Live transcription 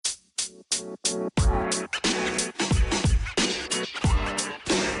Hi.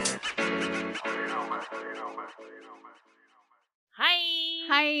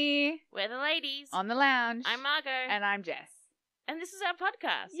 Hi. We're the ladies. On the lounge. I'm Margot. And I'm Jess. And this is our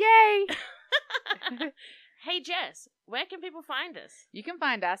podcast. Yay! Hey, Jess, where can people find us? You can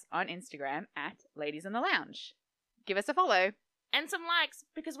find us on Instagram at Ladies on the Lounge. Give us a follow. And some likes,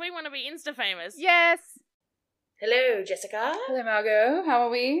 because we want to be Insta famous. Yes. Hello, Jessica. Hello, Margot. How are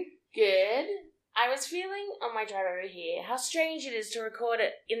we? Good. I was feeling on my drive over here how strange it is to record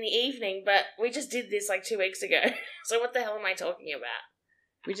it in the evening, but we just did this like 2 weeks ago. So what the hell am I talking about?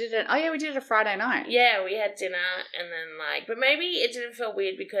 We did it. Oh, yeah, we did it a Friday night. Yeah, we had dinner and then but maybe it didn't feel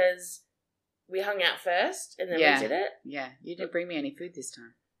weird because we hung out first and then we did it. Yeah. You didn't bring me any food this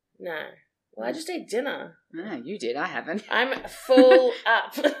time. No. Well, I just ate dinner. No, you did. I haven't. I'm full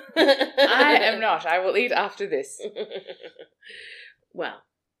up. I am not. I will eat after this. Well.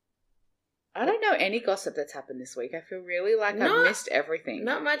 I don't know any gossip that's happened this week. I feel really like I've missed everything.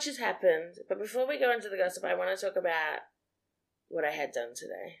 Not much has happened. But before we go into the gossip, I want to talk about what I had done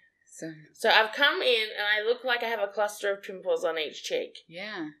today. So I've come in and I look like I have a cluster of pimples on each cheek.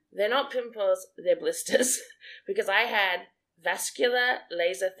 Yeah. They're not pimples, they're blisters. Because I had vascular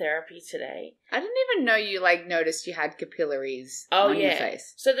laser therapy today. I didn't even know you noticed you had capillaries on your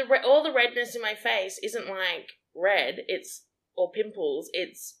face. So all the redness in my face isn't red, or pimples,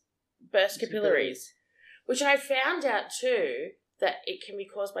 it's burst capillaries. Which I found out too that it can be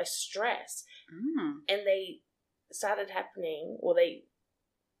caused by stress. And they started happening, or they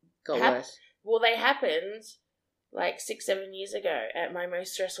worse. Well, they happened 6-7 years ago at my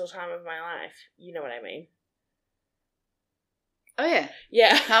most stressful time of my life. You know what I mean? Oh, yeah.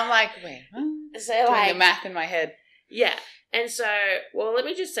 Yeah. I'm like, wait. So, doing the math in my head. Yeah. And so, well, let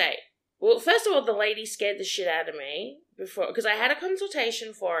me just say, first of all, the lady scared the shit out of me because I had a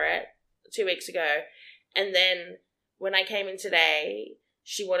consultation for it 2 weeks ago. And then when I came in today,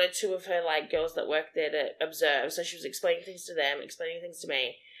 she wanted 2 of her, girls that work there to observe. So she was explaining things to them, explaining things to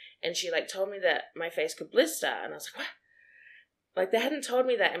me. And she, told me that my face could blister. And I was like, what? They hadn't told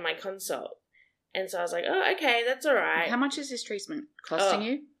me that in my consult. And so I was like, oh, okay, that's all right. How much is this treatment costing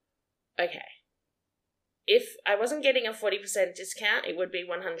you? Okay. If I wasn't getting a 40% discount, it would be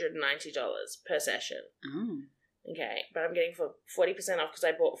 $190 per session. Oh. Okay, but I'm getting for 40% off because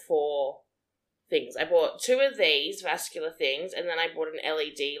I bought 4 things. I bought 2 of these vascular things, and then I bought an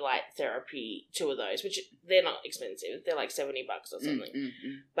LED light therapy, 2 of those, which they're not expensive. They're $70 or something.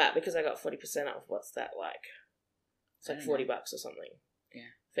 But because I got 40% off, what's that like? It's $40 or something.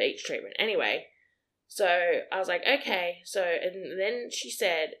 Yeah. For each treatment. Anyway, so I was like, okay. So, and then she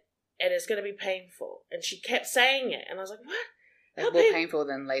said, and it's going to be painful. And she kept saying it. And I was like, what? More painful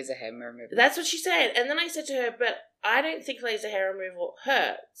than laser hair removal. That's what she said. And then I said to her, but I don't think laser hair removal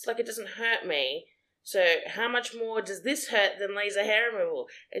hurts. It doesn't hurt me. So how much more does this hurt than laser hair removal?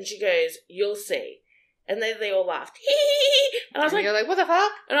 And she goes, you'll see. And then they all laughed. And I was you're like, what the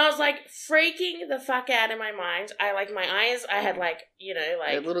fuck? And I was freaking the fuck out in my mind. My eyes, I had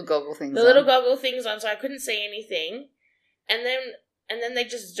the little goggle things the little goggle things on, so I couldn't see anything. And then they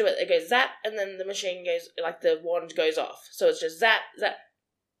just do it. It goes zap, and then the machine goes, the wand goes off. So it's just zap, zap.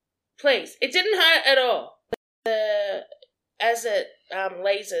 Please. It didn't hurt at all. As it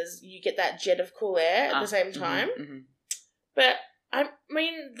lasers, you get that jet of cool air at the same time. Mm-hmm. But, I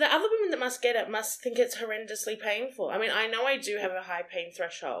mean, the other women that must get it must think it's horrendously painful. I mean, I know I do have a high pain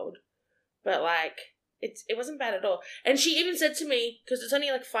threshold, but, it wasn't bad at all. And she even said to me, because it's only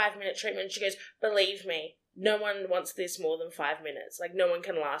 5-minute treatment, she goes, believe me, no one wants this more than 5 minutes. No one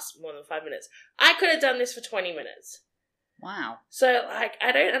can last more than 5 minutes. I could have done this for 20 minutes. Wow. So,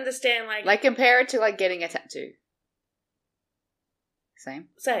 I don't understand, compare it to, getting a tattoo. Same?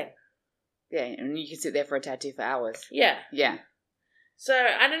 Same. Yeah, and you can sit there for a tattoo for hours. Yeah. Yeah. So,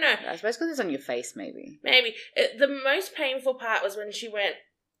 I don't know. I suppose because it's on your face, maybe. Maybe. The most painful part was when she went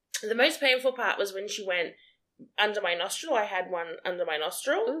under my nostril. I had one under my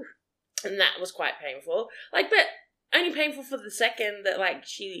nostril. Ooh. And that was quite painful. But only painful for the second that,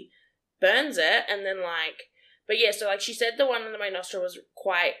 she burns it. And then, but yeah, so, she said the one under my nostril was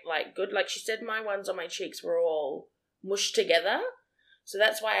quite, good. She said my ones on my cheeks were all mushed together. So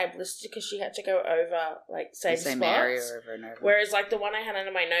that's why I blistered, because she had to go over, same spots. Area over and over. Whereas, the one I had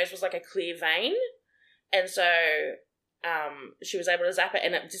under my nose was, a clear vein. And so, she was able to zap it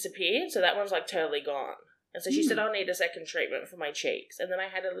and it disappeared. So that one's, totally gone. And so she said, I'll need a second treatment for my cheeks. And then I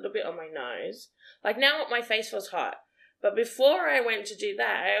had a little bit on my nose. Now my face feels hot. But before I went to do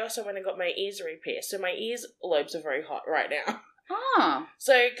that, I also went and got my ears re-pierced. So my ears lobes are very hot right now. Oh.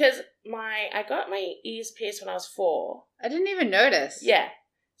 So, because I got my ears pierced when I was 4. I didn't even notice. Yeah.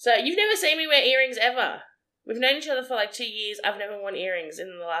 So you've never seen me wear earrings ever. We've known each other for like 2 years. I've never worn earrings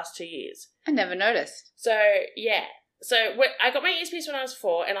in the last 2 years. I never noticed. So, yeah. So I got my ears pierced when I was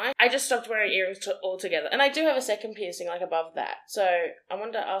 4, and I just stopped wearing earrings altogether. And I do have a second piercing, like, above that. So I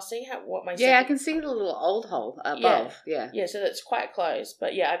wonder, I'll see what my I can see the little old hole above. Yeah. Yeah, so that's quite close.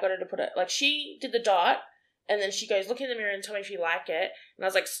 But yeah, I got her to put it, like, she did the dot, and then she goes, look in the mirror and tell me if you like it. And I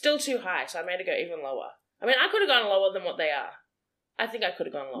was like, still too high, so I made her go even lower. I mean, I could have gone lower than what they are. I think I could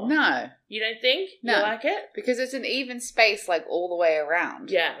have gone lower. No. You don't think? No. You like it? Because it's an even space, like, all the way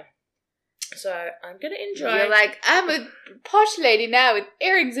around. Yeah. So I'm going to enjoy. You're like, I'm a posh lady now with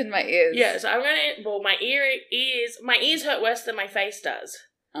earrings in my ears. Yeah, so I'm going to, well, my ears hurt worse than my face does.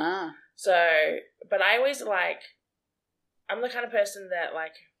 Ah. So, but I always like, I'm the kind of person that,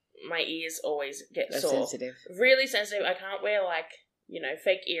 like, my ears always get That's sore. sensitive. Really sensitive. I can't wear, like,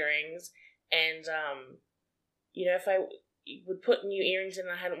 fake earrings. And, if I would put new earrings in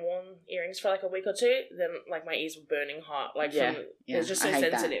and I hadn't worn earrings for, like, a week or two, then, like, my ears were burning hot. Like, it's just so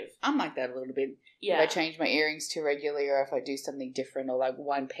sensitive. I'm like that a little bit. Yeah. If I change my earrings too regularly, or if I do something different, or, like,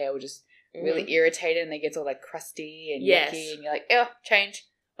 one pair will just really irritate it and it gets all, like, crusty and yucky, and you're like, change.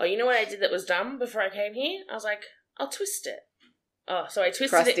 Oh, you know what I did that was dumb before I came here? I was like, I'll twist it. Oh, so I twisted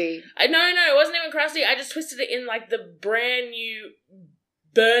crusty. it. No, it wasn't even crusty. I just twisted it in, like, the brand new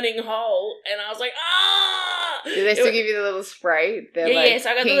burning hole, and I was like, ah! Do they still give you the little spray? So I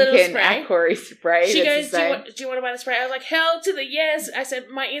got the little spray. Aquary spray. She goes, do you want to buy the spray? I was like, hell to the yes. I said,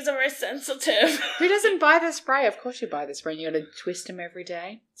 my ears are very sensitive. Who doesn't buy the spray? Of course you buy the spray, and you got to twist them every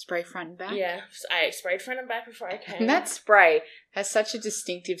day. Spray front and back. Yeah, I sprayed front and back before I came. And that spray has such a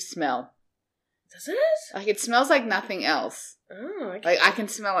distinctive smell. Does it? Like, it smells like nothing else. Oh, okay. Like, I can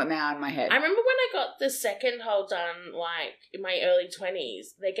smell it now in my head. I remember when I got the second hole done, like, in my early 20s,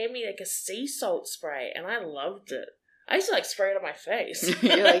 they gave me, like, a sea salt spray, and I loved it. I used to, like, spray it on my face.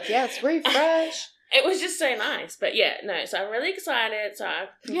 You're like, yeah, it's really fresh. It was just so nice. But, yeah, no, so I'm really excited. So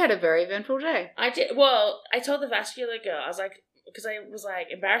You had a very eventful day. I did. Well, I told the vascular girl, I was like, because I was, like,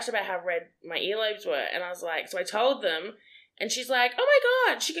 embarrassed about how red my earlobes were, and I was like, so I told them, and she's like, oh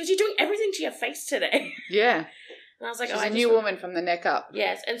my God. She goes, you're doing everything to your face today. Yeah. And I was like, she's a new woman from the neck up.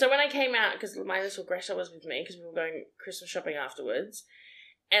 Yes. And so when I came out, because my little Greta was with me, because we were going Christmas shopping afterwards,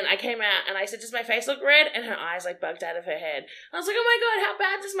 and I came out and I said, does my face look red? And her eyes, like, bugged out of her head. And I was like, oh my God, how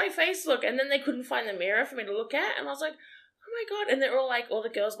bad does my face look? And then they couldn't find the mirror for me to look at. And I was like, oh my God. And they're all like, all the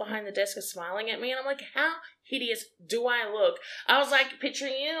girls behind the desk are smiling at me. And I'm like, how hideous do I look? I was like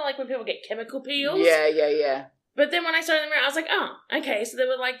picturing, like when people get chemical peels. Yeah. But then when I saw it in the mirror, I was like, oh, okay. So there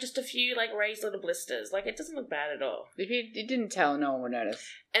were, like, just a few, like, raised little blisters. Like, it doesn't look bad at all. If you didn't tell, no one would notice.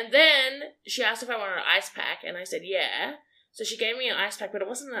 And then she asked if I wanted an ice pack, and I said, yeah. So she gave me an ice pack, but it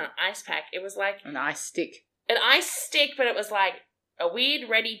wasn't an ice pack. It was, like... An ice stick. An ice stick, but it was, like, a weird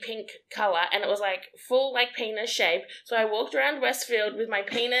reddy pink colour, and it was, like, full, like, penis shape. So I walked around Westfield with my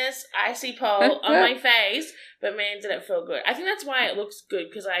penis icy pole on my face, but man, did it feel good. I think that's why it looks good,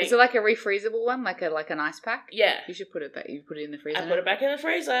 because Is it like a refreezable one, like an ice pack? Yeah. You should put it back. You put it in the freezer. I put it back in the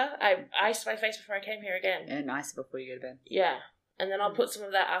freezer. I iced my face before I came here again. And ice before you go to bed. Yeah. And then I'll put some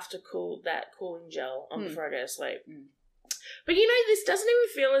of that cooling gel on before I go to sleep. Mm. But this doesn't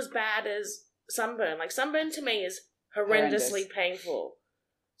even feel as bad as sunburn. Like, sunburn to me is horrendously painful.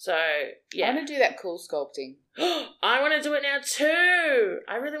 So, yeah. I want to do that cool sculpting. I want to do it now too.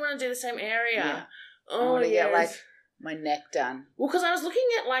 I really want to do the same area. Yeah. Oh, I want to get, like, my neck done. Well, because I was looking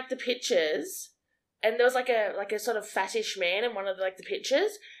at, like, the pictures, and there was, like a sort of fattish man in one of, like, the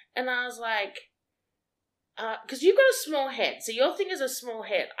pictures, and I was like, because you've got a small head, so your thing is a small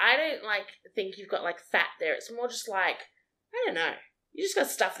head. I don't, like, think you've got, like, fat there. It's more just like, I don't know. You just got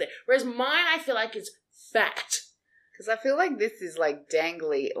stuff there. Whereas mine, I feel like, is fat. Because I feel like this is, like,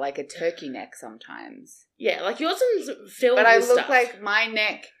 dangly, like a turkey neck sometimes. Yeah, like yours is filled with stuff. But I look like my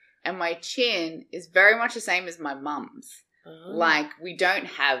neck and my chin is very much the same as my mum's. Oh. Like, we don't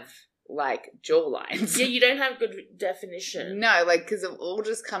have, like, jaw lines. Yeah, you don't have good definition. No, like, because it all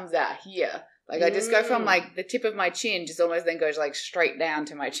just comes out here. Like, I just go from, like, the tip of my chin just almost then goes, like, straight down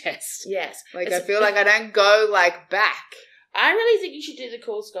to my chest. Yes. Like, I feel like I don't go, like, back. I really think you should do the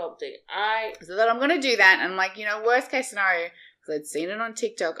cool sculpting. So that I'm going to do that, and, like, worst case scenario, because I'd seen it on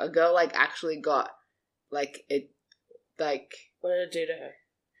TikTok, a girl, like, actually got, like, it, like... What did it do to her?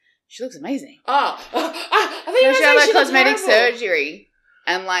 She looks amazing. I think she had, like, cosmetic surgery,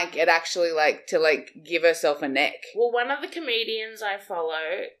 and, like, it actually, like, to, like, give herself a neck. Well, one of the comedians I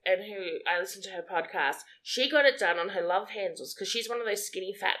follow, and who I listen to her podcast, she got it done on her love handles, because she's one of those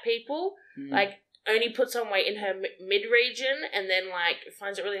skinny fat people, like, only puts on weight in her mid-region, and then, like,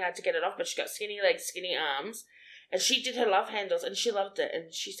 finds it really hard to get it off, but she's got skinny legs, skinny arms, And she did her love handles and she loved it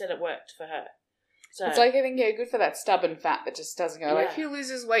and she said it worked for her. So It's like, I think, good for that stubborn fat that just doesn't go. Like, Yeah. who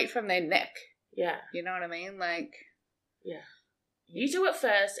loses weight from their neck? yeah. You know what I mean? Like, Yeah. You do it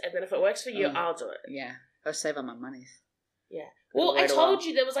first and then if it works for you, Mm. I'll do it. yeah. I'll save on my money. Yeah. Gotta Well, I wait a told while.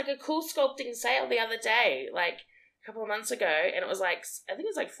 you there was like a cool sculpting sale the other day, like a couple of months ago, and it was like, I think it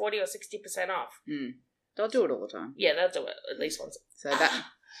was like 40 or 60% off. They'll do it all the time. Yeah, they'll do it at least once. So that...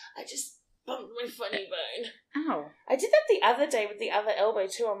 I just bumped my funny bone. Ow. I did that the other day with the other elbow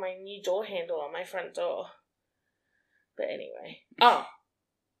too on my new door handle on my front door. But anyway. Oh,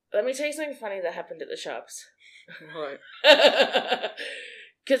 let me tell you something funny that happened at the shops. What?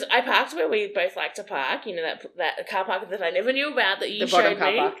 Because I parked where we both like to park, you know, that car park that I never knew about that you The showed bottom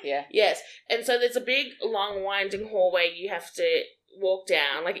car me. park, yeah. Yes. And so there's a big, long, winding hallway you have to walk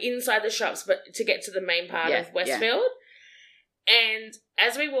down, like inside the shops, but to get to the main part Yeah, of Westfield. And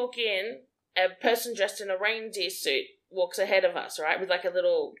as we walk in, a person dressed in a reindeer suit walks ahead of us, right? With like a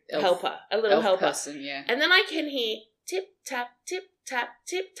little helper. person, yeah. And then I can hear tip, tap, tip, tap,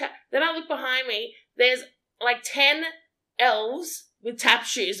 tip, tap. Then I look behind me. There's like 10 elves with tap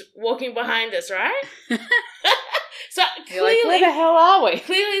shoes walking behind us, right? So You're like, where the hell are we?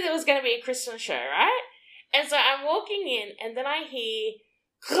 clearly there was going to be a Christmas show, right? And so I'm walking in, and then I hear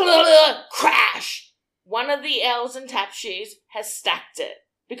crash. One of the elves in tap shoes has stacked it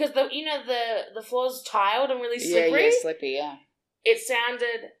because the floor's tiled and really slippery. Yeah, slippy, yeah. It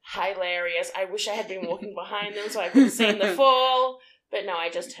sounded hilarious. I wish I had been walking behind them so I could have seen the fall, but no, I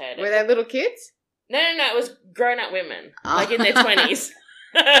just heard it. Were they little kids? No, it was grown-up women, Oh. like in their 20s.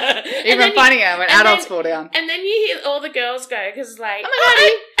 Even funnier when and adults then- fall down. And then you hear all the girls go, because like, Oh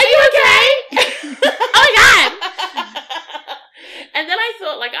my are you okay? Oh my God! And then I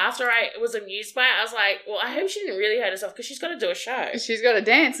thought, like, after I was amused by it, I was like, well, I hope she didn't really hurt herself because she's got to do a show. She's got to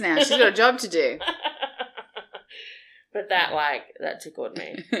dance now. She's got a job to do. But that tickled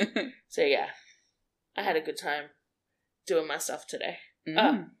me. So, yeah, I had a good time doing my stuff today.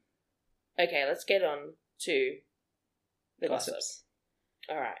 Mm. Okay, let's get on to the gossip. Gossips.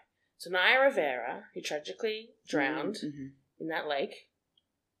 All right. So, Naya Rivera, who tragically drowned in that lake.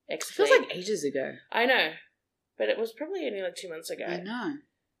 It feels like ages ago. I know. But it was probably only like 2 months ago. I know.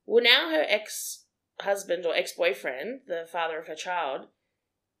 Well, now her ex-husband or ex-boyfriend, the father of her child,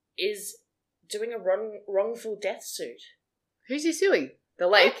 is doing a wrongful death suit. Who's he suing? The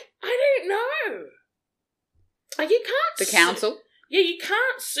lake? I don't know. Like, you can't... The council? Yeah, you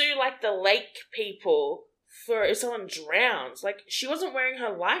can't sue, like, the lake people for if someone drowns. Like, she wasn't wearing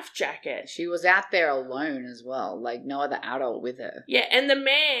her life jacket. She was out there alone as well. Like, no other adult with her. Yeah, and the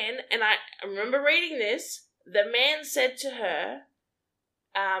man, and I remember reading this, the man said to her,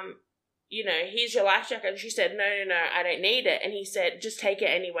 here's your life jacket. And she said, no, I don't need it. And he said, just take it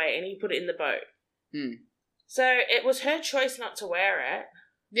anyway. And he put it in the boat. So it was her choice not to wear it.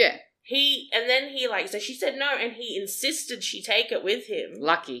 Yeah. So she said no, and he insisted she take it with him.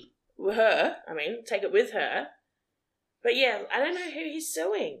 Lucky. Take it with her. But yeah, I don't know who he's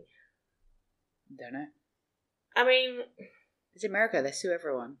suing. Don't know. I mean... It's America. They sue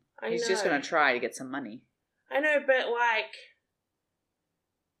everyone. He's know. just going to try to get some money. I know, but like...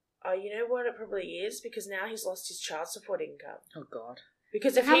 Oh, you know what it probably is? Because now he's lost his child support income. Oh, God.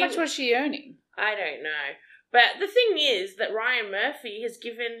 Because How much was she earning? I don't know. But the thing is that Ryan Murphy has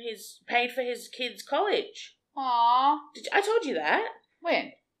paid for his kids' college. Aww. I told you that.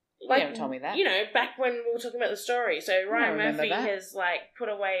 When? You never told me that. You know, back when we were talking about the story. So Ryan Murphy has put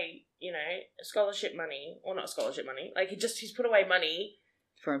away, scholarship money, or not scholarship money. Like he's put away money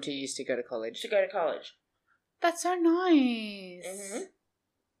for him to use to go to college. That's so nice. Mm-hmm.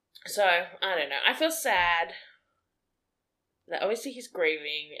 So I don't know. I feel sad. That obviously he's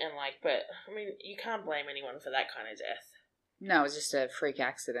grieving but I mean you can't blame anyone for that kind of death. No, it was just a freak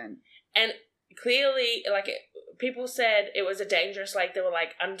accident. And clearly, people said it was a dangerous lake. There were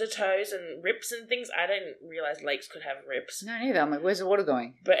undertows and rips and things. I didn't realize lakes could have rips. No, neither. I'm like, where's the water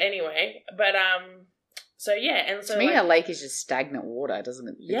going? But anyway, so yeah, and so to me, a lake is just stagnant water, doesn't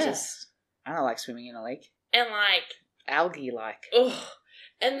it? Yeah. I don't like swimming in a lake. And algae, ugh.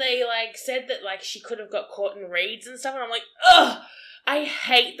 And they said that she could have got caught in reeds and stuff, and I'm like, ugh. I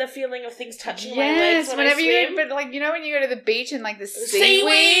hate the feeling of things touching my legs when whenever I swim. but when you go to the beach and the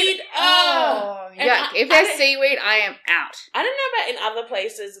seaweed. Oh, yuck! If there's seaweed, I am out. I don't know about in other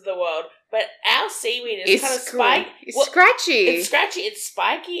places of the world, but our seaweed is kind of spiky. It's scratchy. It's scratchy. It's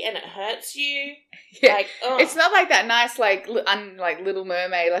spiky and it hurts you. Yeah. It's not like that nice Little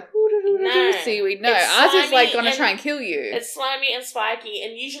Mermaid seaweed. No, ours is gonna try and kill you. It's slimy and spiky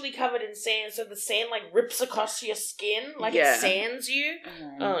and usually covered in sand, so the sand rips across your skin it sands you.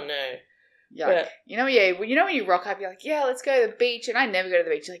 Oh no. Yuck. But- you know when you rock up, you're like, yeah, let's go to the beach. And I never go to the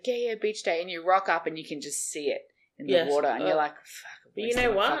beach. You're like, yeah, beach day. And you rock up and you can just see it in the water. And you're like, fuck. But you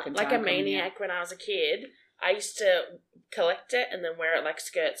know what? Like a maniac when I was a kid, I used to collect it and then wear it like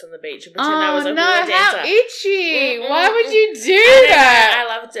skirts on the beach and pretend I was a hula dancer. How itchy. Why would you do I that?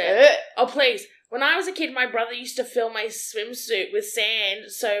 I loved it. Oh, please. When I was a kid, my brother used to fill my swimsuit with sand,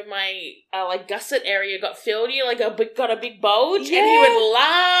 so my like gusset area got filled. Got a big bulge, and he would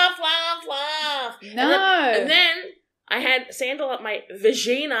laugh. No. And then I had sand all up my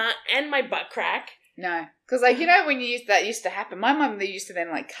vagina and my butt crack. No, because when that used to happen. My mum used to then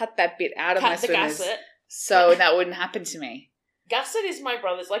cut that bit out of my swimmers, gusset, so that wouldn't happen to me. Gusset is my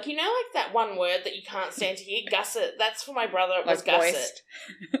brother's. That one word that you can't stand to hear? Gusset. That's for my brother. It was gusset.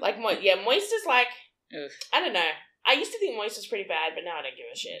 Moist. Moist is Ugh. I don't know. I used to think moist was pretty bad, but now I don't give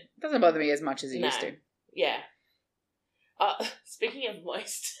a shit. It doesn't bother me as much as it used to. Yeah. Speaking of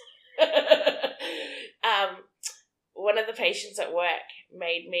moist, one of the patients at work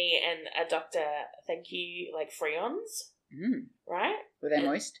made me and a doctor thank you Freons. Right? Were they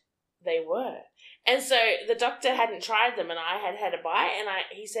moist? They were. And so the doctor hadn't tried them and I had a bite and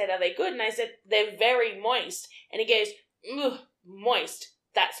he said, are they good? And I said, they're very moist. And he goes, ugh, moist.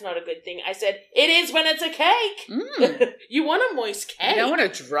 That's not a good thing. I said, it is when it's a cake. You want a moist cake. You don't want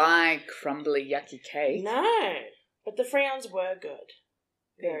a dry, crumbly, yucky cake. No. But the Freons were good.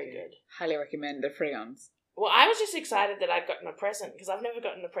 Very good. Highly recommend the Freons. Well, I was just excited that I'd gotten a present because I've never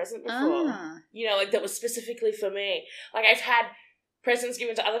gotten a present before. That was specifically for me. I've had presents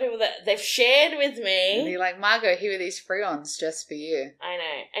given to other people that they've shared with me. And you're like, Margot, here are these Freons just for you. I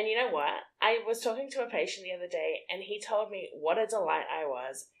know. And you know what? I was talking to a patient the other day and he told me what a delight I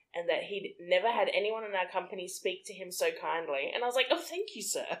was and that he'd never had anyone in our company speak to him so kindly. And I was like, oh, thank you,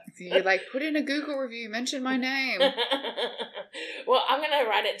 sir. You're like, put in a Google review, mention my name. Well, I'm going to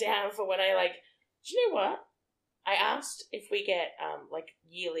write it down for when I do you know what? I asked if we get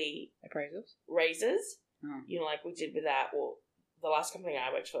yearly appraisals, raises. We did with that, or the last company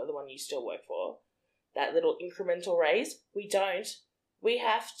I worked for, the one you still work for, that little incremental raise. We don't. We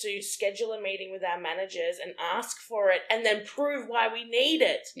have to schedule a meeting with our managers and ask for it and then prove why we need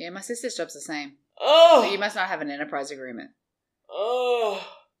it. Yeah, my sister's job's the same. Oh! So you must not have an enterprise agreement. Oh!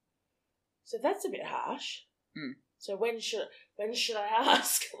 So that's a bit harsh. So when should I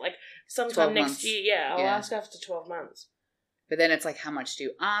ask? Sometime next year? Yeah, I'll ask after 12 months. But then it's how much do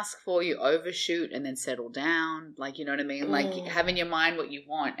you ask for? You overshoot and then settle down. You know what I mean? Have in your mind what you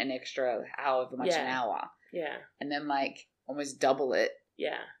want, an extra however much an hour. Yeah. And then almost double it.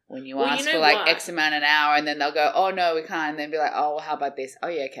 Yeah. When you ask for X amount an hour and then they'll go, oh no, we can't. And then be like, oh, well, how about this? Oh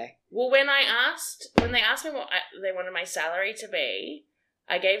yeah, okay. Well, when they asked me what they wanted my salary to be,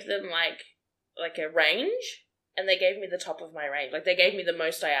 I gave them a range and they gave me the top of my range. They gave me the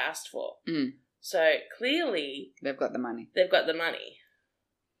most I asked for. So clearly they've got the money.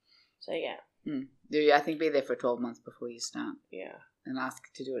 So yeah. Yeah, I think be there for 12 months before you start. Yeah. And ask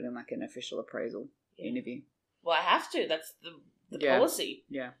to do it in an official appraisal interview. Well, I have to. That's the policy.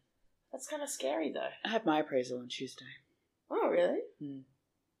 Yeah. That's kind of scary though. I have my appraisal on Tuesday. Oh, really?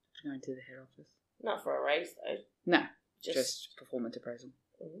 Going to the head office. Not for a raise though. No. Just performance appraisal.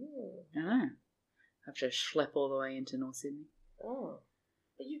 Ooh. I know. I have to schlep all the way into North Sydney. Oh.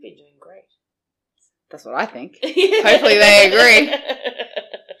 But you've been doing great. That's what I think. Hopefully they agree.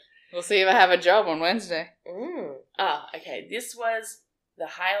 We'll see if I have a job on Wednesday. Okay. This was the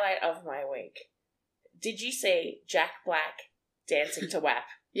highlight of my week. Did you see Jack Black dancing to WAP?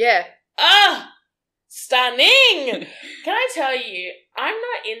 Yeah. Stunning! Can I tell you, I'm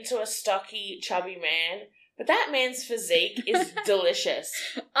not into a stocky, chubby man, but that man's physique is delicious.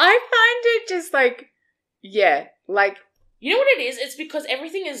 I find it just you know what it is? It's because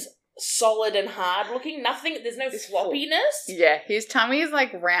everything is solid and hard looking. There's no floppiness. Yeah, his tummy is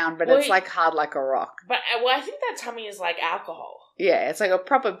round, but it's hard like a rock. But I think that tummy is like alcohol. Yeah, it's a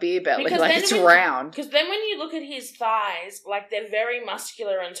proper beer belly. It's round. Because then when you look at his thighs, they're very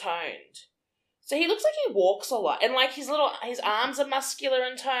muscular and toned. So he looks like he walks a lot. And his arms are muscular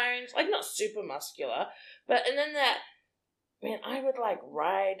and toned. Not super muscular. And then I would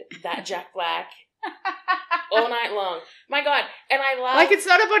ride that Jack Black all night long. My God. And I love... it's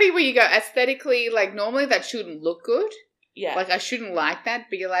not a body where you go aesthetically, normally that shouldn't look good. Yeah. I shouldn't like that,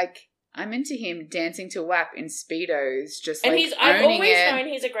 but you're I'm into him dancing to WAP in Speedos, just and I've always known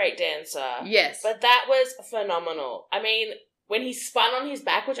he's a great dancer. Yes. But that was phenomenal. I mean, when he spun on his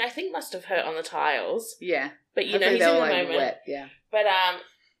back, which I think must have hurt on the tiles. Yeah. But he's in the moment. Wet, yeah. But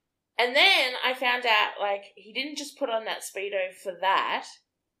and then I found out he didn't just put on that Speedo for that.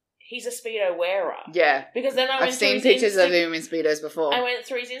 he's a Speedo wearer. Yeah. Because then I've seen pictures of him in Speedos before. I went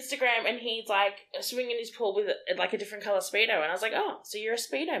through his Instagram and he's like swimming in his pool with like a different colour Speedo. And I was like, oh, so you're a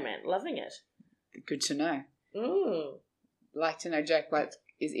Speedo man. Loving it. Good to know. Mm. Like to know Jack Black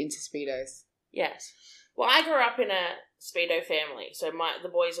is into Speedos. Yes. Well, I grew up in a Speedo family. So the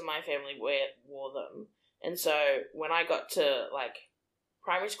boys in my family wore them. And so when I got to like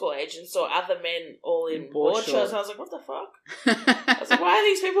primary school age and saw other men all in board shorts, I was like, what the fuck? I was like, why are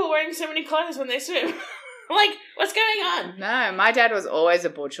these people wearing so many clothes when they swim? Like, what's going on? No, my dad was always a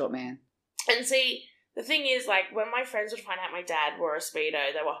board short man. And see, the thing is, like, when my friends would find out my dad wore a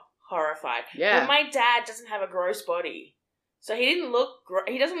Speedo, they were horrified. Yeah. But my dad doesn't have a gross body. So he didn't look,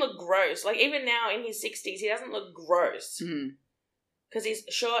 he doesn't look gross. Like, even now in his 60s, he doesn't look gross. Because he's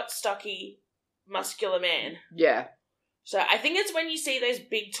a short, stocky, muscular man. Yeah. So I think it's when you see those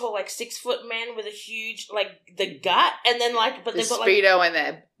big, tall, like 6 foot men with a huge, like the gut, and then like, but the they've got Speedo like,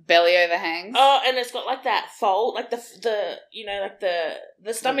 and the belly overhangs. Oh, and it's got like that fold, like the you know, like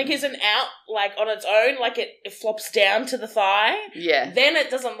the stomach isn't out like on its own, like it flops down to the thigh. Yeah. Then it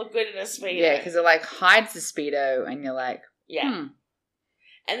doesn't look good in a Speedo. Yeah, because it like hides the Speedo, and you're like, yeah.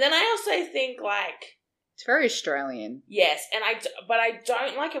 And then I also think like. It's very Australian. Yes, but I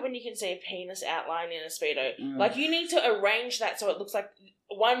don't like it when you can see a penis outline in a Speedo. Like, you need to arrange that so it looks like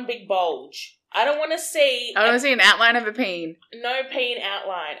one big bulge. I don't want to see... I don't want to see an outline of a peen. No peen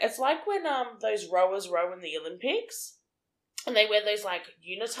outline. It's like when those rowers row in the Olympics, and they wear those, like,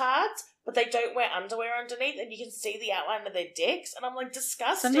 unitards, but they don't wear underwear underneath, and you can see the outline of their dicks, and I'm like,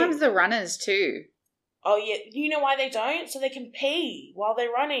 disgusting. Sometimes the runners, too. Oh, yeah. You know why they don't? So they can pee while they're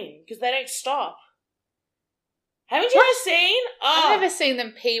running, because they don't stop. Haven't you ever seen? Oh. I've never seen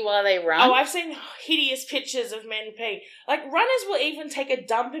them pee while they run. Oh, I've seen hideous pictures of men pee. Like, runners will even take a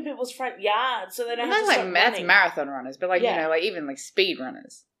dump in people's front yards so they don't have to stop running. That's marathon runners, but like, you know, like even like speed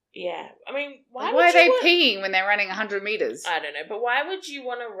runners. Yeah. I mean, why are they peeing when they're running 100 meters? I don't know, but why would you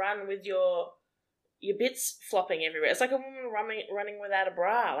want to run with your bits flopping everywhere? It's like a woman running without a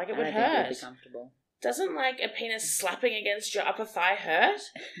bra. Like, it would hurt. I think it would be comfortable. Doesn't, like, a penis slapping against your upper thigh hurt?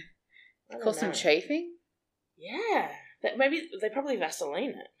 Cause some chafing? Yeah. Maybe they probably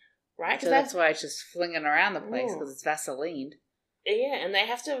Vaseline it, right? So that's why it's just flinging around the place, because it's Vaseline. Yeah, and they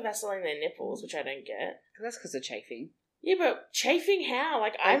have to Vaseline their nipples, which I don't get. That's because of chafing. Yeah, but chafing how?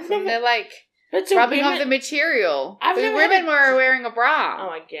 Like, I've never... They're like rubbing off the material. Women were wearing a bra. Oh,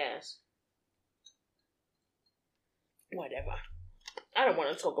 I guess. Whatever. I don't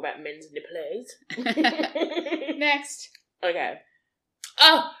want to talk about men's nipples. Next. Okay.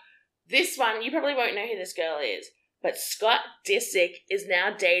 Oh! This one, you probably won't know who this girl is, but Scott Disick is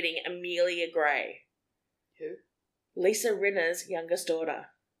now dating Amelia Gray. Who? Lisa Rinna's youngest daughter.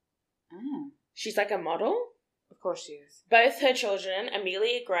 Oh. She's like a model. Of course she is. Both her children,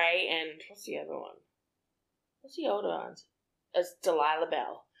 Amelia Gray and... What's the other one? What's the older one? It's Delilah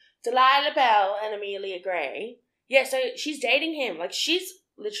Bell. Delilah Bell and Amelia Gray. Yeah, so she's dating him. Like, she's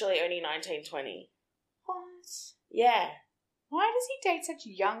literally only 19, 20. What? Yeah. Why does he date such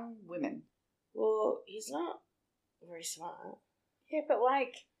young women? Well, he's not very smart. Yeah, but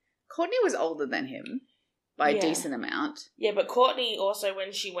like, Courtney was older than him by a decent amount. Yeah, but Courtney also,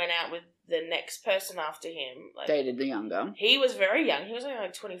 when she went out with the next person after him, like, dated the younger. He was very young. He was only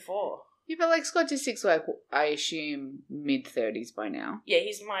like 24. Yeah, but like Scott Disick's like, I assume mid-30s by now. Yeah,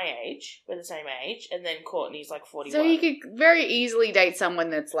 he's my age. We're the same age. And then Courtney's like 41. So he could very easily date someone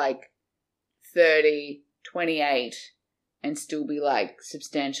that's like 30, 28... and still be, like,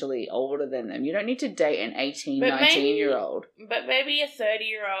 substantially older than them. You don't need to date an 18, 19-year-old. But maybe a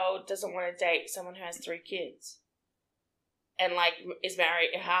 30-year-old doesn't want to date someone who has 3 kids. And, like, is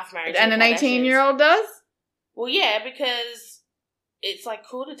half married to And an 18-year-old does? Well, yeah, because it's, like,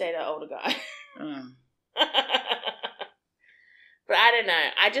 cool to date an older guy. Oh. But I don't know.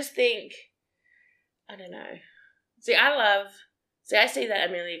 I just think... I don't know. I see that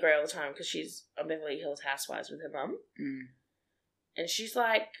Amelia Gray all the time because she's on Beverly Hills Housewives with her mum. Mm. And she's,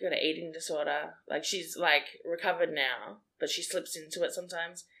 like, got an eating disorder. Like, she's, like, recovered now, but she slips into it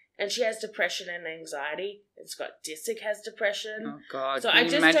sometimes. And she has depression and anxiety. And Scott Disick has depression. Oh, God. So Can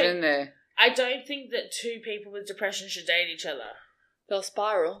you imagine I don't think that 2 people with depression should date each other. They'll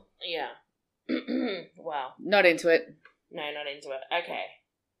spiral. Yeah. Wow. Not into it. No, not into it. Okay.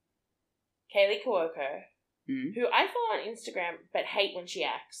 Kaylee Cuoco. Who I follow on Instagram but hate when she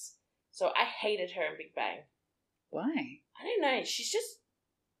acts. So I hated her in Big Bang. Why? I don't know. She's just...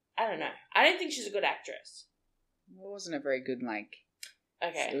 I don't know. I don't think she's a good actress. It wasn't a very good, like...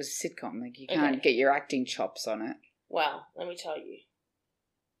 Okay. It was a sitcom. Like, you can't get your acting chops on it. Well, let me tell you.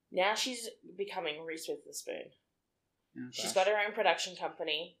 Now she's becoming Reese Witherspoon. Oh, she's got her own production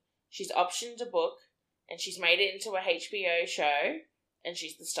company. She's optioned a book, and she's made it into a HBO show, and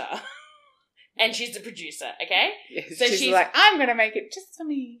she's the star. And she's the producer, okay? Yeah, so she's like, I'm going to make it just for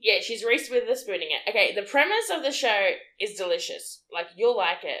me. Yeah, she's Reese Witherspooning it. Okay, the premise of the show is delicious. Like, you'll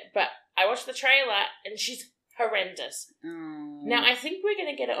like it. But I watched the trailer, and she's horrendous. Oh. Now, I think we're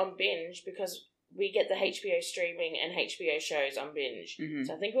going to get it on binge because we get the HBO streaming and HBO shows on binge. Mm-hmm.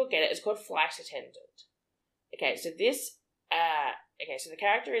 So I think we'll get it. It's called Flight Attendant. Okay, so so the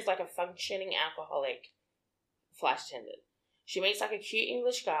character is like a functioning alcoholic flight attendant. She meets like a cute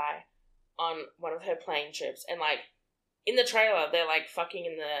English guy on one of her plane trips, and like in the trailer they're like fucking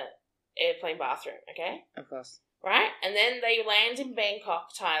in the airplane bathroom, okay? Of course. Right? And then they land in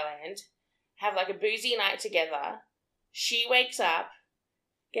Bangkok, Thailand, have like a boozy night together. She wakes up,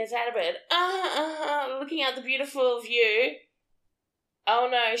 gets out of bed, looking out the beautiful view. Oh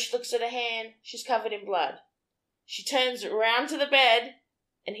no, she looks at her hand, she's covered in blood. She turns around to the bed,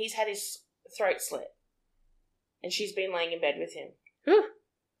 and he's had his throat slit. And she's been laying in bed with him. Whew.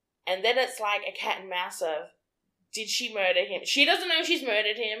 And then it's like a cat and mouse of, did she murder him? She doesn't know she's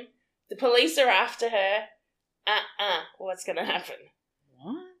murdered him. The police are after her. What's going to happen?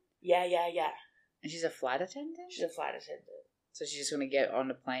 What? Yeah. And she's a flight attendant? She's a flight attendant. So she's just going to get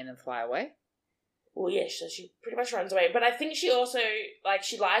on a plane and fly away? Well, yeah, so she pretty much runs away. But I think she also, like,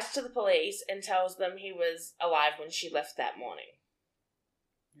 she lies to the police and tells them he was alive when she left that morning.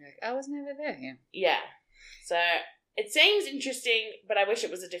 Like, I was never there. Yeah. So it seems interesting, but I wish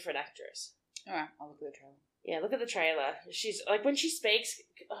it was a different actress. Alright, I'll look at the trailer. Yeah, look at the trailer. She's, like, when she speaks,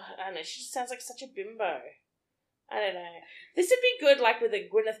 I don't know, she just sounds like such a bimbo. I don't know. This would be good, like, with a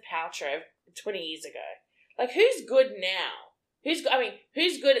Gwyneth Paltrow 20 years ago. Like, who's good now? Who's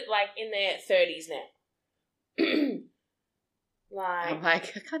good, like, in their 30s now? Like, I'm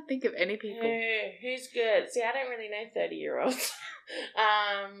like, I can't think of any people. Who's good? See, I don't really know 30-year-olds.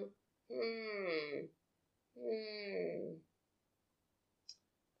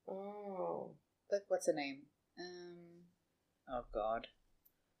 Oh. Like, what's her name? Oh, God.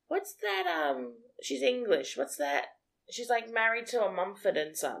 What's that, she's English. What's that? She's, like, married to a Mumford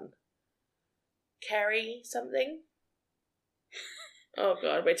and Son. Carrie something? Oh,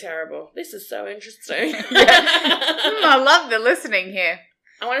 God, we're terrible. This is so interesting. I love the listening here.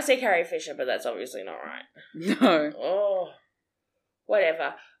 I want to say Carrie Fisher, but that's obviously not right. No. Oh.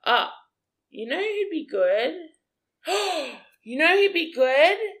 Whatever. You know who'd be good? You know who'd be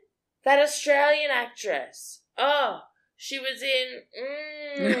good? That Australian actress. Oh, she was in...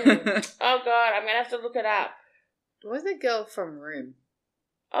 Oh, God, I'm going to have to look it up. What was the girl from Room?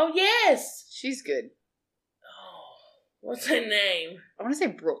 Oh, yes. She's good. Oh, what's her name? I want to say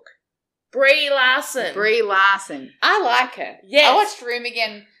Brooke. Brie Larson. Brie Larson. I like her. Yes. I watched Room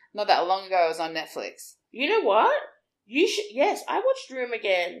again not that long ago. It was on Netflix. You know what? You should... Yes, I watched Room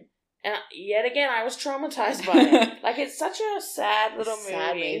again. And yet again, I was traumatized by it. Like, it's such a sad little movie.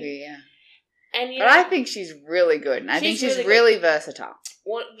 Sad movie, yeah. And but I think she's really good. And I think she's really versatile.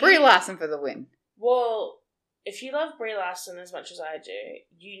 Well, Brie Larson for the win. Well, if you love Brie Larson as much as I do,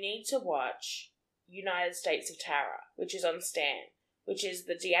 you need to watch United States of Tara, which is on Stan, which is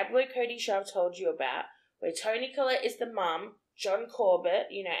the Diablo Cody show I've told you about, where Toni Collette is the mum, John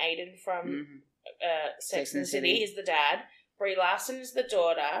Corbett, you know, Aiden from Sex and the City, is the dad, Brie Larson is the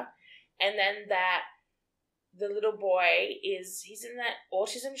daughter, and then the little boy he's in that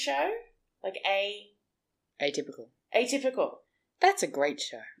autism show, like Atypical. That's a great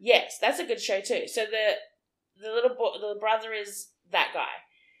show. Yes, that's a good show too. So the brother is that guy,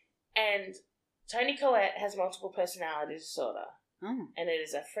 and Toni Collette has multiple personality disorder, and it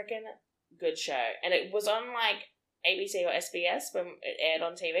is a freaking good show. And it was on like ABC or SBS when it aired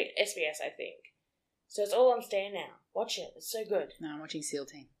on TV. SBS, I think. So it's all on Stan now. Watch it; it's so good. No, I'm watching SEAL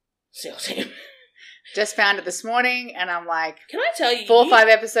Team. SEAL Team. Just found it this morning, and I'm like, can I tell you, 4 or 5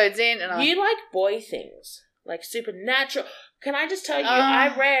 episodes in, and you like boy things, like supernatural. Can I just tell you,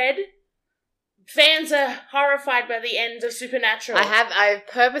 I read fans are horrified by the end of Supernatural. I've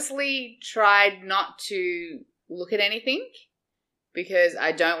purposely tried not to look at anything because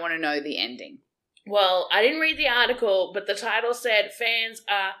I don't want to know the ending. Well, I didn't read the article, but the title said fans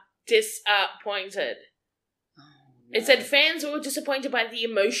are disappointed. It said fans were disappointed by the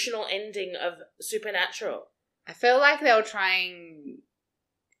emotional ending of Supernatural. I feel like they were trying...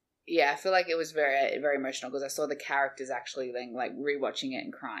 Yeah, I feel like it was very, very emotional because I saw the characters actually then like rewatching it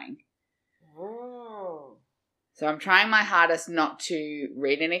and crying. Oh. So I'm trying my hardest not to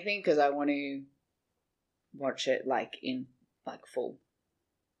read anything because I want to watch it like in like full.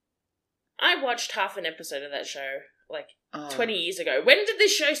 I watched half an episode of that show like 20 years ago. When did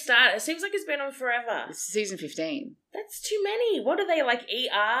this show start? It seems like it's been on forever. It's season 15. That's too many. What are they, like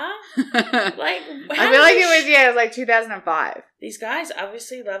ER? Like, I feel like it was like 2005. These guys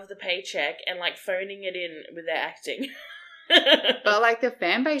obviously love the paycheck and like phoning it in with their acting. But like the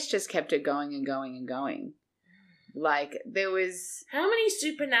fan base just kept it going and going and going. Like there was... How many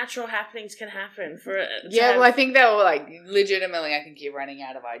supernatural happenings can happen for it? Yeah, well I think they were like legitimately I think you're running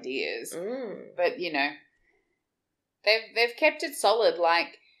out of ideas. Mm. But you know, they've kept it solid.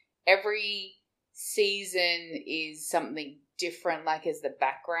 Like every season is something different, like as the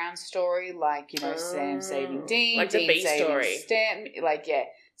background story, like, you know, Sam saving Dean, like Dean the B saving story. Stan, like, yeah,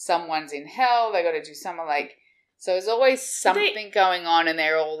 someone's in hell, they got to do something, like, so there's always something going on and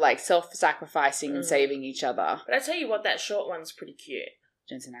they're all like self-sacrificing and saving each other. But I tell you what, that short one's pretty cute.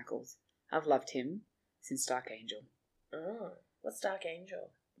 Jensen Ackles. I've loved him since Dark Angel. Oh, what's Dark Angel?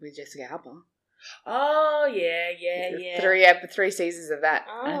 With Jessica Alba. Oh, yeah. 3 seasons of that.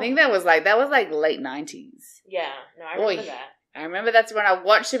 Oh. I think that was like late 90s. Yeah, no, I remember that. I remember that's when I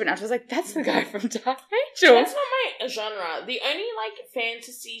watched it and I was like, that's the guy from Dark Angel. That's not my genre. The only, like,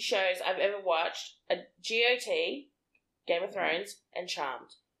 fantasy shows I've ever watched are GOT, Game of Thrones, and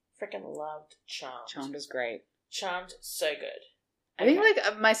Charmed. Freaking loved Charmed. Charmed was great. Charmed, so good. I think,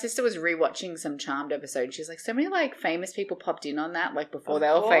 like, my sister was rewatching some Charmed episodes. She's like, so many, like, famous people popped in on that, like, before they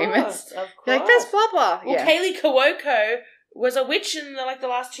were famous. Of course. You're like, that's blah, blah. Well, Kaylee Cuoco was a witch in, the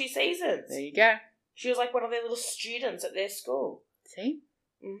last 2 seasons. There you go. She was, like, one of their little students at their school. See?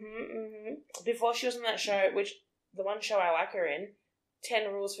 Before she was on that show, which, the one show I like her in,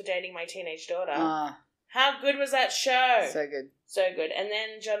 10 Rules for Dating My Teenage Daughter. How good was that show? So good. So good. And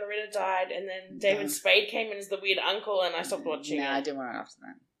then John Ritter died, and then David Spade came in as the weird uncle, and I stopped watching it. No, I didn't want it after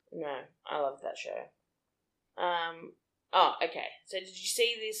that. No, I loved that show. Oh, okay. So did you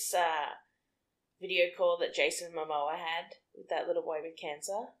see this video call that Jason Momoa had with that little boy with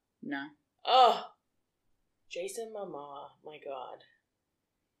cancer? No. Oh, Jason Momoa, my God.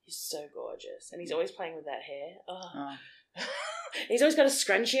 He's so gorgeous. And he's always playing with that hair. Oh. He's always got a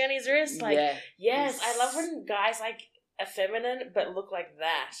scrunchie on his wrist. Like, yeah. Yes, I love when guys, like, are feminine but look like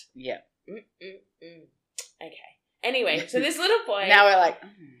that. Yeah. Okay. Anyway, so this little boy... Now we're like,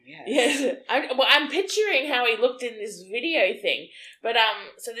 yes. Yes. I'm picturing how he looked in this video thing. But,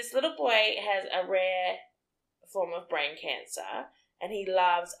 so this little boy has a rare form of brain cancer, and he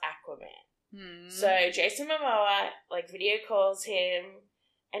loves Aquaman. So Jason Momoa, like, video calls him,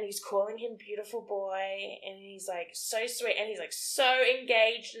 and he's calling him beautiful boy, and he's, like, so sweet, and he's, like, so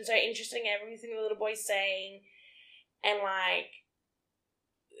engaged and so interested in everything the little boy's saying. And, like,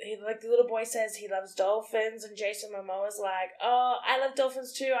 the little boy says he loves dolphins, and Jason Momoa's like, oh, I love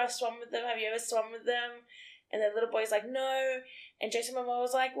dolphins too, I've swum with them, have you ever swum with them? And the little boy's like, no. And Jason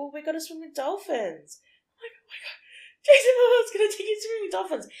Momoa's like, well, we got to swim with dolphins. I'm like, oh my God. Jason Momoa's going to take you swimming with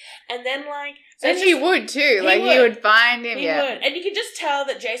dolphins. And then, like... So and he would, too. He would find him, He would. And you can just tell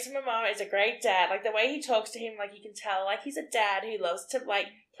that Jason Momoa is a great dad. Like, the way he talks to him, like, you can tell, like, he's a dad who loves to, like,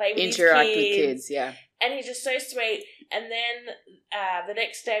 play with interact his kids. With kids, yeah. And he's just so sweet. And then the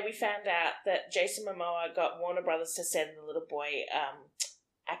next day we found out that Jason Momoa got Warner Brothers to send the little boy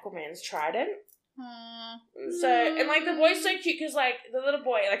Aquaman's trident. Aww. So, and, like, the boy's so cute because, like, the little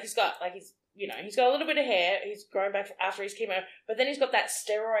boy, like, he's got a little bit of hair. He's grown back after his chemo, but then he's got that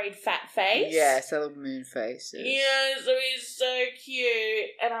steroid fat face. Yeah, so little moon face. Yeah, so he's so cute.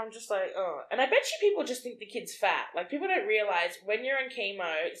 And I'm just like, oh. And I bet you people just think the kid's fat. Like, people don't realise when you're on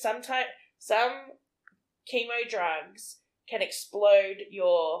chemo, some chemo drugs can explode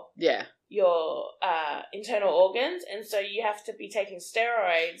your internal organs, and so you have to be taking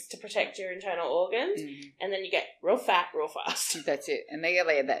steroids to protect your internal organs, and then you get real fat real fast. That's it. And they get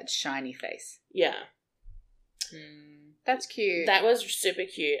like that shiny face. Yeah. That's cute. That was super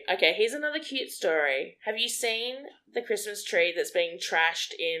cute. Okay, here's another cute story. Have you seen the Christmas tree that's being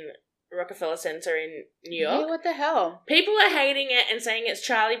trashed in Rockefeller Center in New York? Yeah, what the hell? People are hating it and saying it's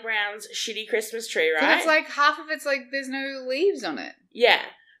Charlie Brown's shitty Christmas tree, right? It's like half of it's like there's no leaves on it. Yeah.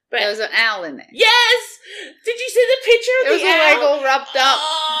 But there was an owl in there. Yes! Did you see the picture of the owl? It was all wrapped up.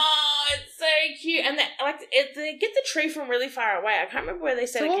 Oh, it's so cute. And they get the tree from really far away. I can't remember where they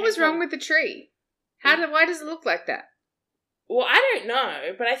said so it what came was from. wrong with the tree? Why does it look like that? Well, I don't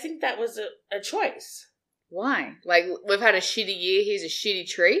know, but I think that was a choice. Why? Like, we've had a shitty year, here's a shitty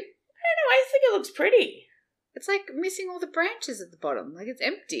tree? I don't know, I think it looks pretty. It's like missing all the branches at the bottom. Like, it's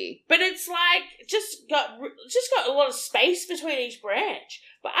empty. But it's like, just got a lot of space between each branch.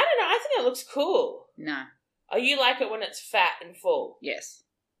 But I don't know, I think it looks cool. No. Oh, you like it when it's fat and full? Yes.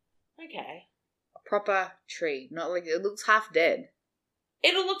 Okay. A proper tree. Not like, it looks half dead.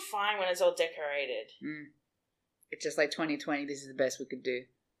 It'll look fine when it's all decorated. it's just like 2020, this is the best we could do?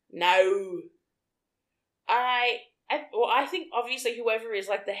 No. I think obviously whoever is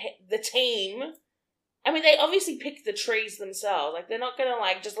like the team, I mean, they obviously pick the trees themselves. Like, they're not going to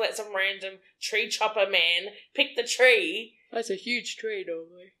like just let some random tree chopper man pick the tree. That's a huge tree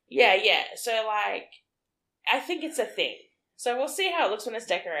normally. Yeah. So like, I think it's a thing. So we'll see how it looks when it's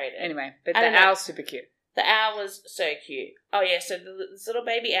decorated. Anyway, but the owl's super cute. The owl was so cute. Oh yeah, so this little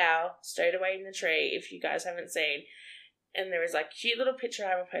baby owl stowed away in the tree, if you guys haven't seen. And there was like a cute little picture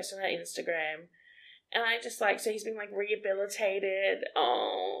I will post on our Instagram. And I just like, so he's been like rehabilitated.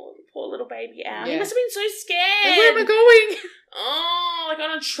 Oh, poor little baby owl. Yeah. He must have been so scared. Like, where am I going? Oh, like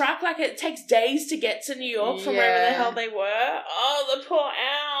on a truck, like it takes days to get to New York from wherever the hell they were. Oh, the poor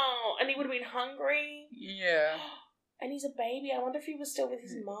owl. And he would have been hungry. Yeah. And he's a baby. I wonder if he was still with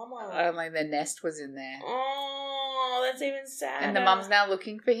his mama. Like the nest was in there. Oh, that's even sadder. And the mum's now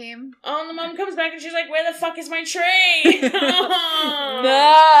looking for him. Oh, and the mum comes back and she's like, where the fuck is my tree?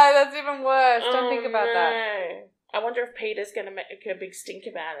 No, that's even worse. Don't think about that. I wonder if Peter's going to make a big stink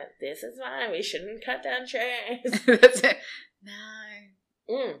about it. This is why we shouldn't cut down trees. That's it.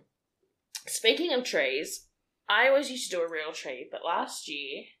 No. Speaking of trees, I always used to do a real tree, but last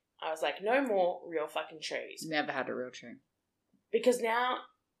year I was like, no more real fucking trees. Never had a real tree. Because now,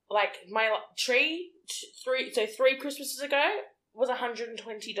 like, my tree, three Christmases ago, was $120.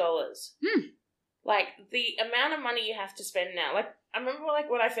 Like, the amount of money you have to spend now. Like, I remember, like,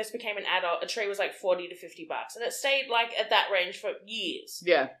 when I first became an adult, a tree was like $40 to $50. And it stayed, like, at that range for years.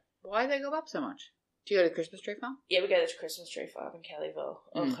 Yeah. Why do they go up so much? Do you go to the Christmas tree farm? Yeah, we go to the Christmas tree farm in Kellyville.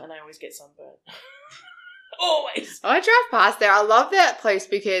 And I always get sunburnt. Always. I drive past there. I love that place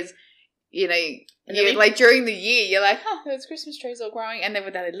because, you know, like during the year, you're like, oh, those Christmas trees all growing. And then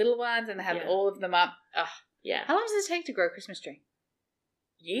with the little ones and they have all of them up. Oh. Yeah. How long does it take to grow a Christmas tree?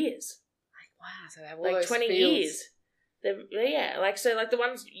 Years. Like, wow. So they have all like those 20 fields. years. Yeah. Like, so, like, the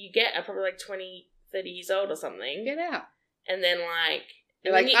ones you get are probably like 20, 30 years old or something. Get out. And then, like...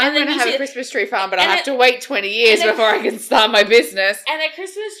 You're like, I'm going to have a Christmas tree farm, but I have to wait 20 years before I can start my business. And the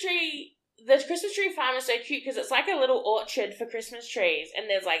Christmas tree farm is so cute because it's like a little orchard for Christmas trees. And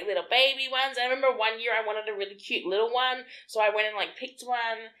there's like little baby ones. I remember one year I wanted a really cute little one. So I went and like picked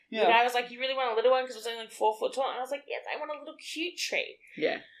one. Yeah. The guy was like, you really want a little one? Because it was only like 4 foot tall. And I was like, yes, I want a little cute tree.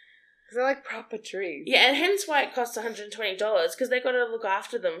 Yeah. Because they're like proper trees. Yeah, and hence why it costs $120 because they've got to look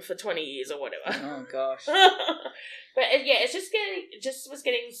after them for 20 years or whatever. Oh, gosh. But yeah, it's was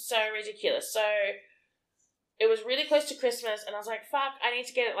getting so ridiculous. So it was really close to Christmas, and I was like, fuck, I need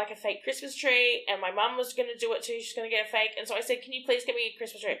to get it like a fake Christmas tree, and my mum was going to do it too. She's going to get a fake, and so I said, can you please get me a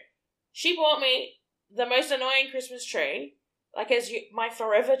Christmas tree? She bought me the most annoying Christmas tree, like my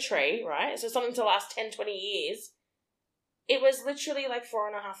forever tree, right? So something to last 10, 20 years. It was literally like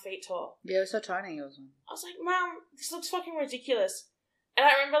 4.5 feet tall. Yeah, it was so tiny, it was. I was like, Mum, this looks fucking ridiculous. And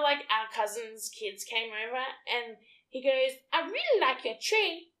I remember like our cousin's kids came over, and he goes, I really like your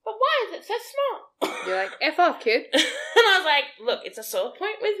tree, but why is it so small? You're like, F off, kid. And I was like, look, it's a sore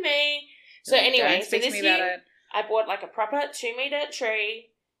point with me. So anyway, so this year, I bought like a proper 2-meter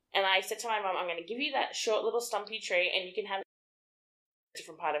tree, and I said to my mum, I'm going to give you that short little stumpy tree, and you can have it in a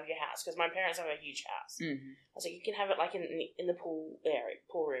different part of your house, because my parents have a huge house. Mm-hmm. I was like, you can have it like in the pool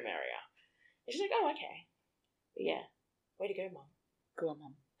room area. And she's like, oh, okay. But yeah, way to go, Mum. Go on,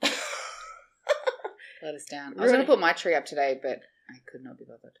 Mum. Let us down. I was going to put my tree up today, but I could not be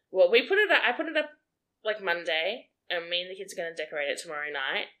bothered. Well, I put it up like Monday, and me and the kids are going to decorate it tomorrow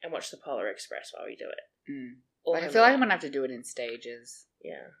night and watch the Polar Express while we do it. Like, I feel like I'm going to have to do it in stages.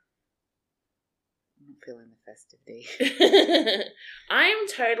 Yeah. I'm not feeling the festivity. I am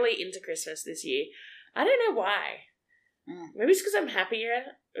totally into Christmas this year. I don't know why. Maybe it's because I'm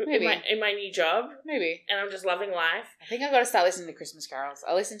happier in my new job. Maybe. And I'm just loving life. I think I've got to start listening to Christmas carols.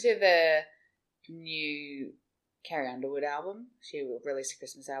 I listened to the new Carrie Underwood album. She released a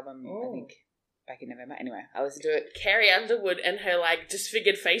Christmas album, I think, back in November. Anyway, I listened to it. Carrie Underwood and her, like,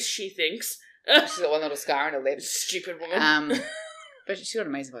 disfigured face, she thinks. She's got one little scar on her lip. Stupid woman. But she's got an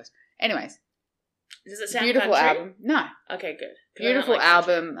amazing voice. Anyways. Does it sound beautiful country? Album. No. Okay, good. Beautiful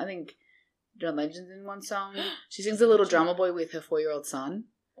album. I think John Legend's in one song. She sings a little drummer boy with her 4-year-old son.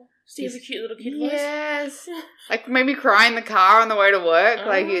 Does he have a cute little kid voice? Yes. Like, made me cry in the car on the way to work.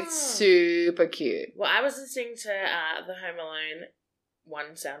 Like, it's super cute. Well, I was listening to the Home Alone 1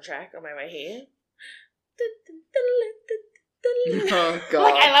 soundtrack on my way here. Oh, God.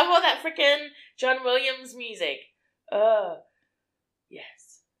 Like, I love all that freaking John Williams music.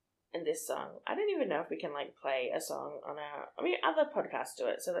 Yes. And this song. I don't even know if we can, like, play a song on other podcasts do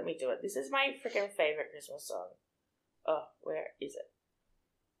it, so let me do it. This is my freaking favorite Christmas song. Oh, where is it?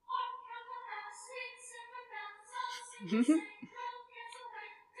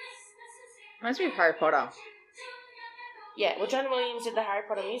 Reminds me of Harry Potter. Yeah, well, John Williams did the Harry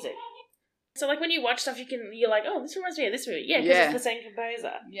Potter music. So, like, when you watch stuff, you're like, oh, this reminds me of this movie. Yeah, because it's the same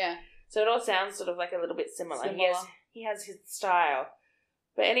composer. Yeah. So it all sounds sort of like a little bit similar. Similar. He has his style.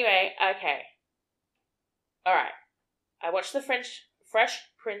 But anyway, okay. All right. I watched the Fresh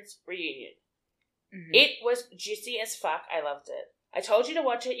Prince reunion. Mm-hmm. It was juicy as fuck. I loved it. I told you to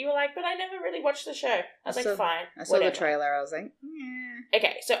watch it. You were like, but I never really watched the show. I was like, fine. I saw the trailer. I was like, yeah.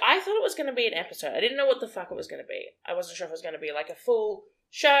 Okay, so I thought it was going to be an episode. I didn't know what the fuck it was going to be. I wasn't sure if it was going to be like a full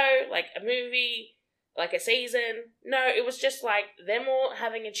show, like a movie, like a season. No, it was just like them all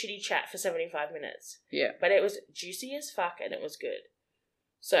having a chitty chat for 75 minutes. Yeah. But it was juicy as fuck and it was good.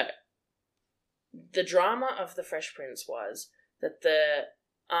 So, the drama of The Fresh Prince was that the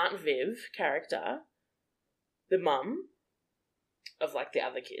Aunt Viv character, the mum of like the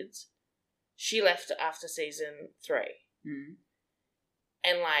other kids, she left after season 3. Mm.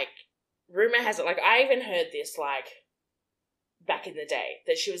 And like, rumour has it, like I even heard this like back in the day,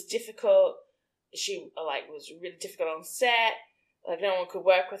 that she was difficult, she like was really difficult on set, like no one could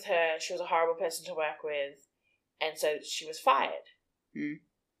work with her, she was a horrible person to work with, and so she was fired. Mm.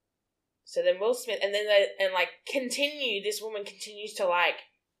 So then Will Smith, and then this woman continues to like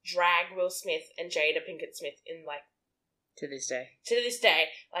drag Will Smith and Jada Pinkett Smith in like to this day,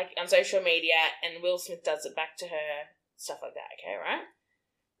 like on social media, and Will Smith does it back to her, stuff like that, okay, right?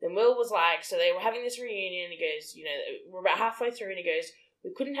 Then Will was like, so they were having this reunion, and he goes, you know, we're about halfway through, and he goes,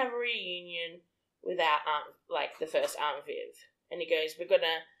 we couldn't have a reunion without like the first Aunt Viv. And he goes,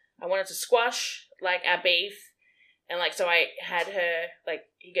 I wanted to squash like our beef, and like, so I had her, like,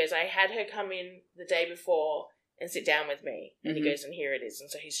 he goes, I had her come in the day before and sit down with me. And he goes, and here it is.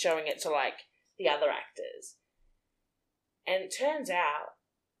 And so he's showing it to like the other actors. And it turns out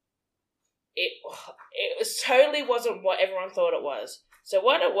it totally wasn't what everyone thought it was. So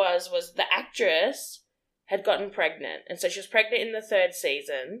what it was the actress had gotten pregnant. And so she was pregnant in the 3rd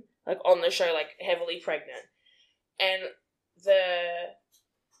season, like on the show, like heavily pregnant. And the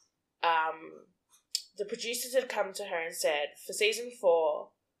producers had come to her and said, for season 4,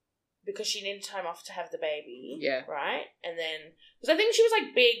 because she needed time off to have the baby, right? And then, because I think she was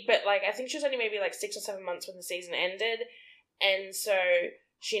like big, but like I think she was only maybe like 6 or 7 months when the season ended, and so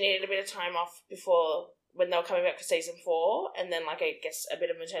she needed a bit of time off before when they were coming back for season 4, and then like I guess a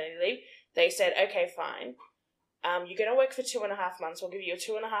bit of maternity leave. They said, okay, fine, you're gonna work for 2.5 months. We'll give you a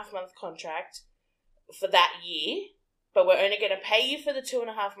 2.5 month contract for that year, but we're only gonna pay you for the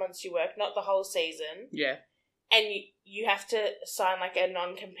 2.5 months you work, not the whole season. Yeah. And you have to sign like a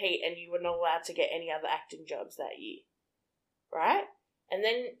non-compete, and you were not allowed to get any other acting jobs that year. Right? And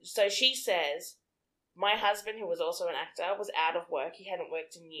then, so she says, my husband, who was also an actor, was out of work. He hadn't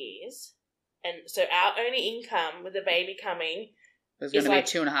worked in years. And so our only income with the baby coming was going to be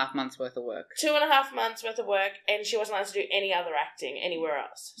 2.5 months worth of work. 2.5 months worth of work, and she wasn't allowed to do any other acting anywhere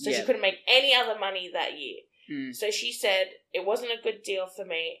else. So she couldn't make any other money that year. Mm. So she said, it wasn't a good deal for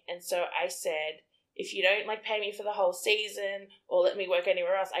me. And so I said, if you don't like pay me for the whole season or let me work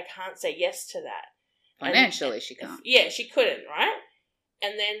anywhere else, I can't say yes to that. Financially, she can't. Yeah, she couldn't, right?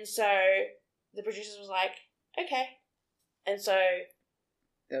 And then so the producers was like, okay. And so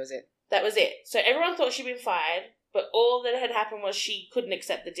that was it. That was it. So everyone thought she'd been fired, but all that had happened was she couldn't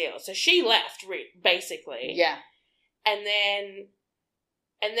accept the deal. So she left, basically. Yeah. And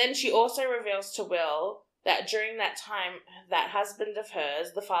then she also reveals to Will that during that time, that husband of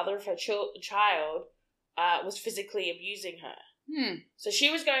hers, the father of her child, was physically abusing her. Hmm. So she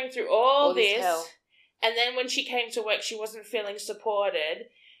was going through all this, hell. And then when she came to work, she wasn't feeling supported.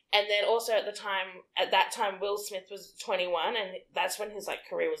 And then also at that time, Will Smith was 21, and that's when his like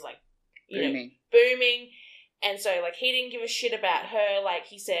career was like, booming. And so like he didn't give a shit about her. Like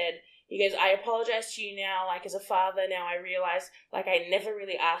he goes, I apologize to you now. Like as a father, now I realize like I never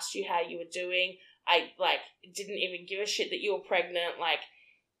really asked you how you were doing. I like didn't even give a shit that you were pregnant. Like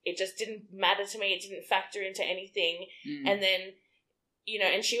it just didn't matter to me. It didn't factor into anything. Mm. And then,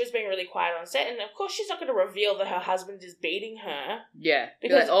 and she was being really quiet on set. And of course she's not going to reveal that her husband is beating her. Yeah.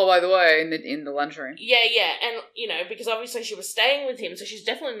 Because, by the way, in the lunchroom. Yeah. And, because obviously she was staying with him. So she's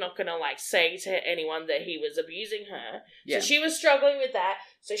definitely not going to like say to anyone that he was abusing her. Yeah. So she was struggling with that.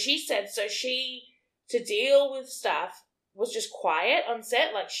 So she said, to deal with stuff, was just quiet on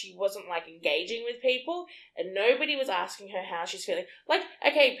set. Like she wasn't like engaging with people, and nobody was asking her how she's feeling. Like,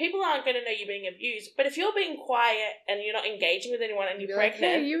 okay, people aren't going to know you're being abused, but if you're being quiet and you're not engaging with anyone and you're pregnant,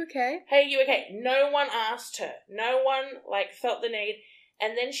 like, hey, you okay? Hey, you okay? No one asked her. No one like felt the need.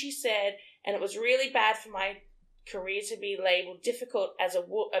 And then she said, and it was really bad for my career to be labelled difficult as a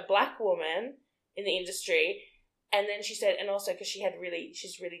black woman in the industry. And then she said, and also because she's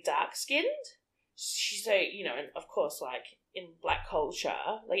really dark skinned. She's so, you know, and of course, like in black culture,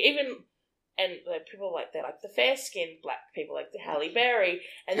 like even, and like people like they're like the fair skinned black people, like the Halle Berry,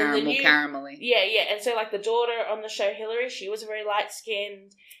 and then the new caramelly. Yeah, and so like the daughter on the show, Hillary, she was very light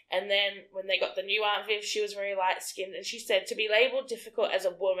skinned, and then when they got the new Aunt Viv, she was very light skinned, and she said to be labelled difficult as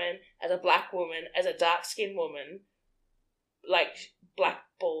a woman, as a black woman, as a dark skinned woman, like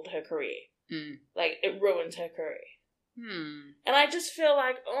blackballed her career. Like, it ruined her career. And I just feel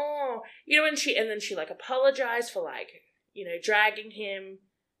like, oh, you know, and then she like apologized for like, you know, dragging him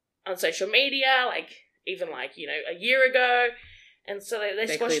on social media, like even like, you know, a year ago. And so they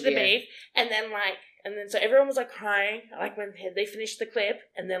squashed the beef. And then so everyone was like crying, like when they finished the clip.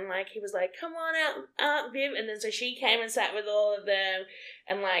 And then like he was like, come on out, Aunt Viv. And then so she came and sat with all of them.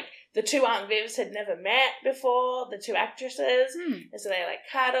 And like the two Aunt Vivs had never met before, the two actresses. And so they like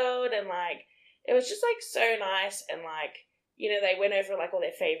cuddled and like, it was just like so nice. And like, you know, they went over like all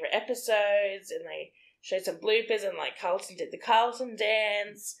their favorite episodes and they showed some bloopers and like Carlton did the Carlton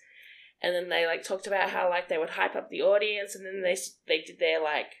dance. And then they like talked about how like they would hype up the audience, and then they did their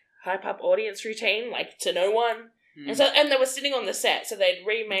like hype up audience routine like to no one. And they were sitting on the set, so they'd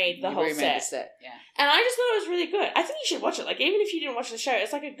remade the whole set. The set, yeah. And I just thought it was really good. I think you should watch it. Like even if you didn't watch the show,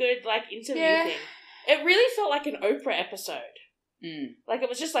 it's like a good like interview thing. It really felt like an Oprah episode. Like it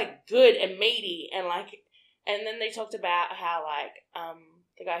was just like good and meaty and like, and then they talked about how like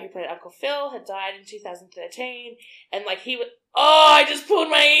the guy who played Uncle Phil had died in 2013, and like he would. Oh, I just pulled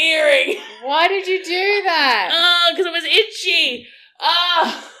my earring. Why did you do that? Oh, because it was itchy.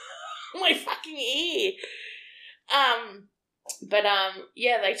 Oh, my fucking ear. But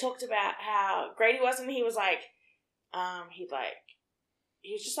yeah, they talked about how great he was, and he was like, he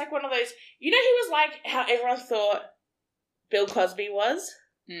was just like one of those. You know, he was like how everyone thought Bill Cosby was.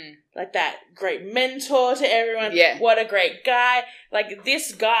 Like that great mentor to everyone. Yeah. What a great guy. Like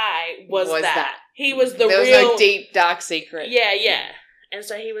this guy was that. He was the real. There was no deep, dark secret. Yeah. And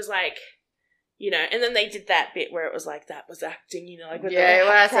so he was like, you know, and then they did that bit where it was like, that was acting, you know, like when they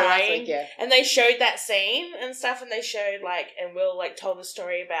were crying. And they showed that scene and stuff, and they showed like, and Will like told the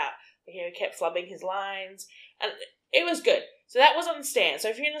story about, you know, he kept flubbing his lines. And it was good. So that was on Stan. So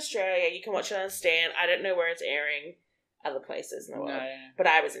if you're in Australia, you can watch it on Stan. I don't know where it's airing other places in the world. But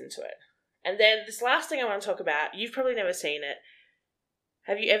I was into it. And then this last thing I want to talk about, you've probably never seen it.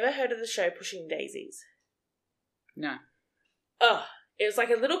 Have you ever heard of the show Pushing Daisies? No. Oh, it was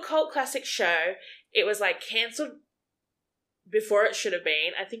like a little cult classic show. It was like cancelled before it should have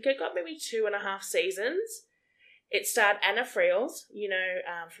been. I think it got maybe 2.5 seasons. It starred Anna Friels, you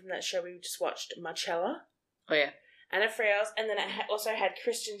know, from that show we just watched, Marcella. Oh, yeah. Anna Friels. And then it also had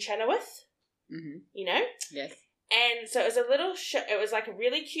Kristen Chenoweth. You know? Yes. And so it was a little show. It was like a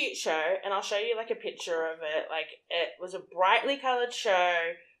really cute show, and I'll show you like a picture of it. Like it was a brightly coloured show,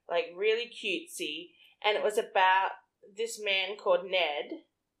 like really cutesy, and it was about this man called Ned,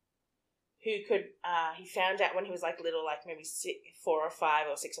 who could he found out when he was like little, like maybe 4 or 5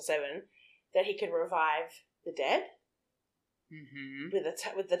 or 6 or 7, that he could revive the dead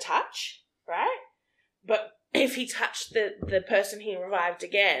with the touch, right? But if he touched the person he revived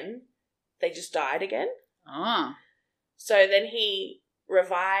again, they just died again. So then he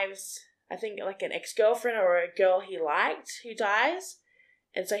revives, I think, like an ex-girlfriend or a girl he liked who dies,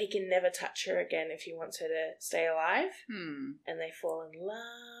 and so he can never touch her again if he wants her to stay alive. And they fall in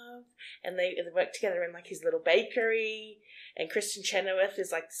love, and they work together in like his little bakery, and Kristen Chenoweth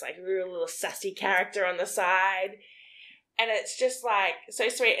is like this like real little sassy character on the side, and it's just like so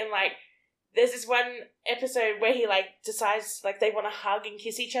sweet. And like there's this one episode where he like decides like they want to hug and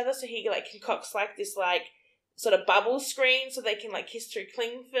kiss each other, so he like concocts like this like sort of bubble screen so they can like kiss through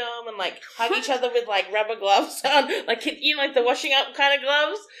cling film and like hug each other with like rubber gloves on, like, you know, like the washing up kind of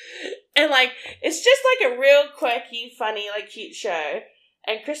gloves. And like it's just like a real quirky, funny, like cute show.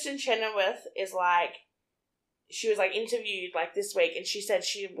 And Kristen Chenoweth is like, she was like interviewed like this week, and she said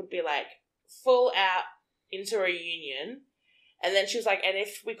she would be like full out into a reunion. And then she was like, and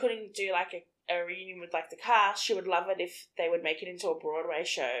if we couldn't do like a reunion with like the cast, she would love it if they would make it into a Broadway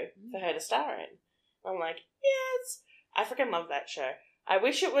show for her to star in. I'm like, yes, I freaking love that show. I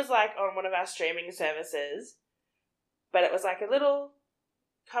wish it was like on one of our streaming services, but it was like a little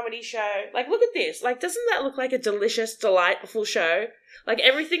comedy show. Like, look at this. Like, doesn't that look like a delicious, delightful show? Like,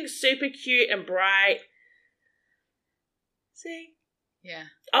 everything's super cute and bright. See? Yeah.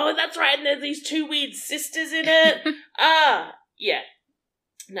 Oh, that's right. And there's these 2 weird sisters in it. Yeah.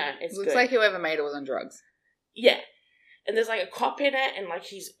 No, it's Looks good. like whoever made it was on drugs. Yeah. And there's like a cop in it, and like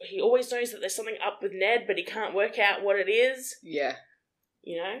he always knows that there's something up with Ned, but he can't work out what it is. Yeah.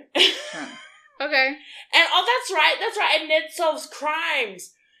 You know? Okay. And that's right. And Ned solves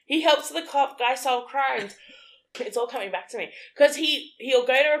crimes. He helps the cop guy solve crimes. It's all coming back to me. Because he'll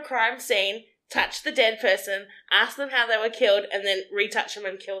go to a crime scene, touch the dead person, ask them how they were killed, and then retouch them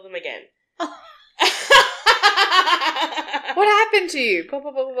and kill them again. What happened to you? Blah,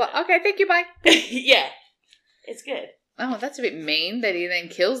 blah, blah, blah, blah. Okay, thank you, bye. Yeah. It's good. Oh, that's a bit mean that he then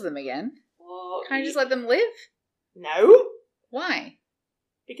kills them again. Well, Can't you just let them live? No. Why?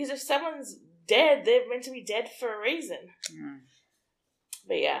 Because if someone's dead, they're meant to be dead for a reason.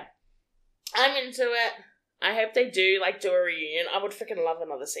 But yeah. I'm into it. I hope they do a reunion. I would freaking love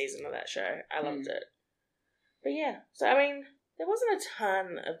another season of that show. I loved it. But yeah. So, I mean, there wasn't a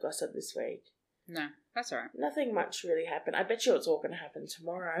ton of gossip this week. No, that's all right. Nothing much really happened. I bet you it's all going to happen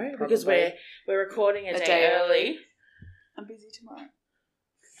tomorrow. Probably. Because we're recording a day early. I'm busy tomorrow.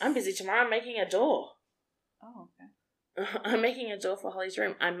 I'm busy tomorrow. I'm making a door. Oh, okay. I'm making a door for Holly's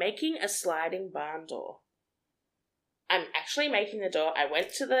room. I'm making a sliding barn door. I'm actually making the door. I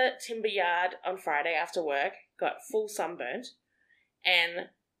went to the timber yard on Friday after work, got full sunburnt, and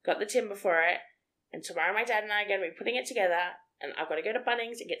got the timber for it. And tomorrow my dad and I are going to be putting it together, and I've got to go to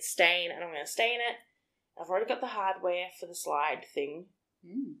Bunnings and get stain, and I'm going to stain it. I've already got the hardware for the slide thing.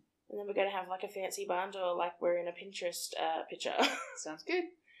 And then we're going to have like a fancy barn door like we're in a Pinterest picture. Sounds good.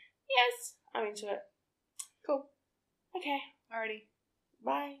 Yes, I'm into it. Cool. Okay. Alrighty.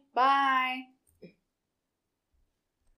 Bye. Bye.